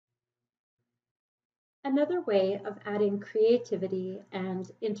Another way of adding creativity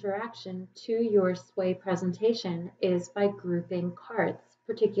and interaction to your Sway presentation is by grouping cards,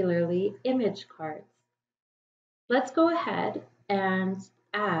 particularly image cards. Let's go ahead and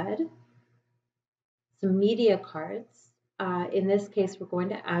add some media cards. In this case, we're going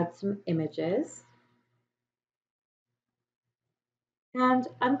to add some images. And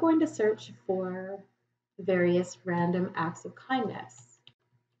I'm going to search for various random acts of kindness.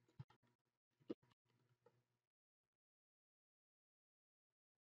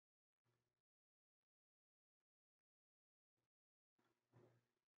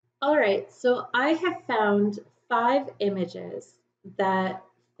 All right, so I have found 5 images that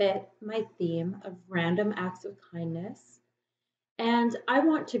fit my theme of random acts of kindness. And I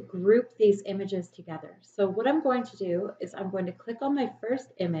want to group these images together. So what I'm going to do is I'm going to click on my first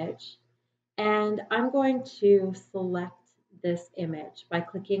image and I'm going to select this image by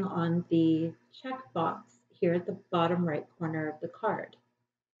clicking on the checkbox here at the bottom right corner of the card.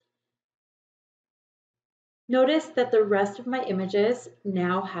 Notice that the rest of my images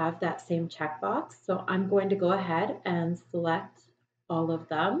now have that same checkbox, so I'm going to go ahead and select all of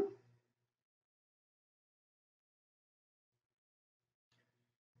them.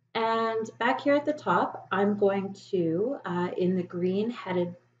 And back here at the top, I'm going to, in the green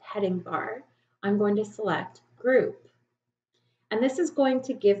heading bar, I'm going to select Group. And this is going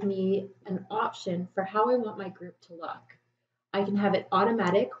to give me an option for how I want my group to look. I can have it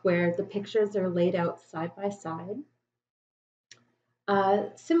automatic where the pictures are laid out side by side,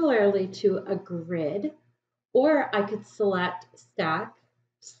 similarly to a grid, or I could select Stack,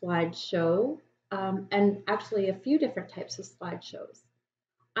 Slideshow, and actually a few different types of slideshows.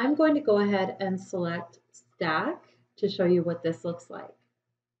 I'm going to go ahead and select Stack to show you what this looks like.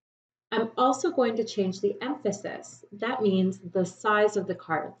 I'm also going to change the emphasis. That means the size of the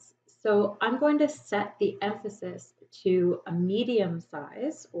cards. So I'm going to set the emphasis to a medium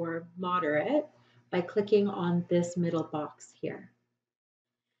size or moderate by clicking on this middle box here.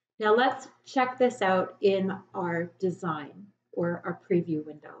 Now let's check this out in our design or our preview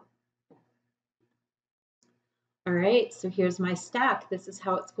window. All right, so here's my stack. This is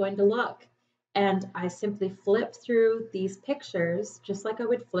how it's going to look. And I simply flip through these pictures just like I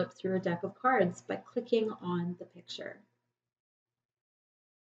would flip through a deck of cards by clicking on the picture.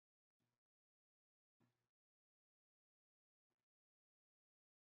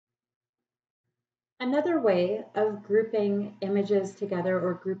 Another way of grouping images together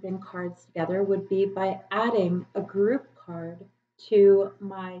or grouping cards together would be by adding a group card to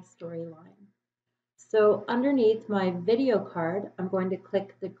my storyline. So underneath my video card, I'm going to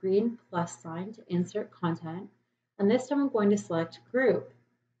click the green plus sign to insert content. And this time I'm going to select group.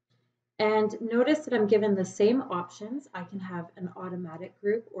 And notice that I'm given the same options. I can have an automatic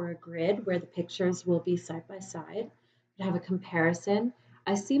group or a grid where the pictures will be side by side. I have a comparison.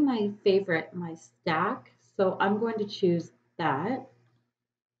 I see my favorite, my stack, so I'm going to choose that.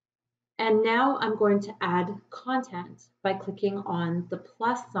 And now I'm going to add content by clicking on the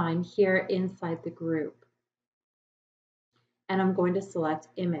plus sign here inside the group. And I'm going to select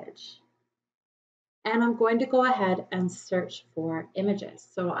image. And I'm going to go ahead and search for images.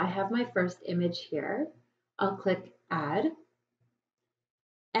 So I have my first image here. I'll click add.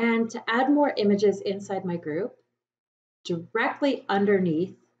 And to add more images inside my group, directly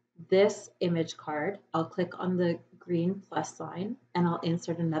underneath this image card, I'll click on the green plus sign and I'll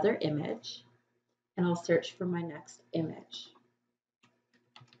insert another image and I'll search for my next image.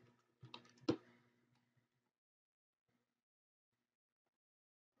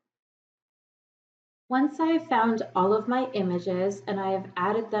 Once I have found all of my images and I have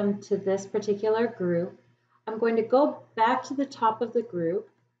added them to this particular group, I'm going to go back to the top of the group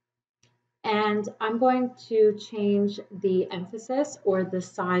and I'm going to change the emphasis or the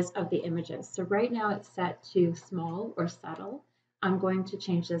size of the images. So right now it's set to small or subtle. I'm going to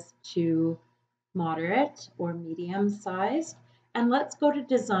change this to moderate or medium sized. And let's go to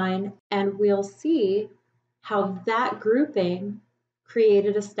design and we'll see how that grouping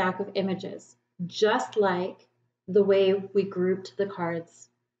created a stack of images, just like the way we grouped the cards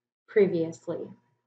previously.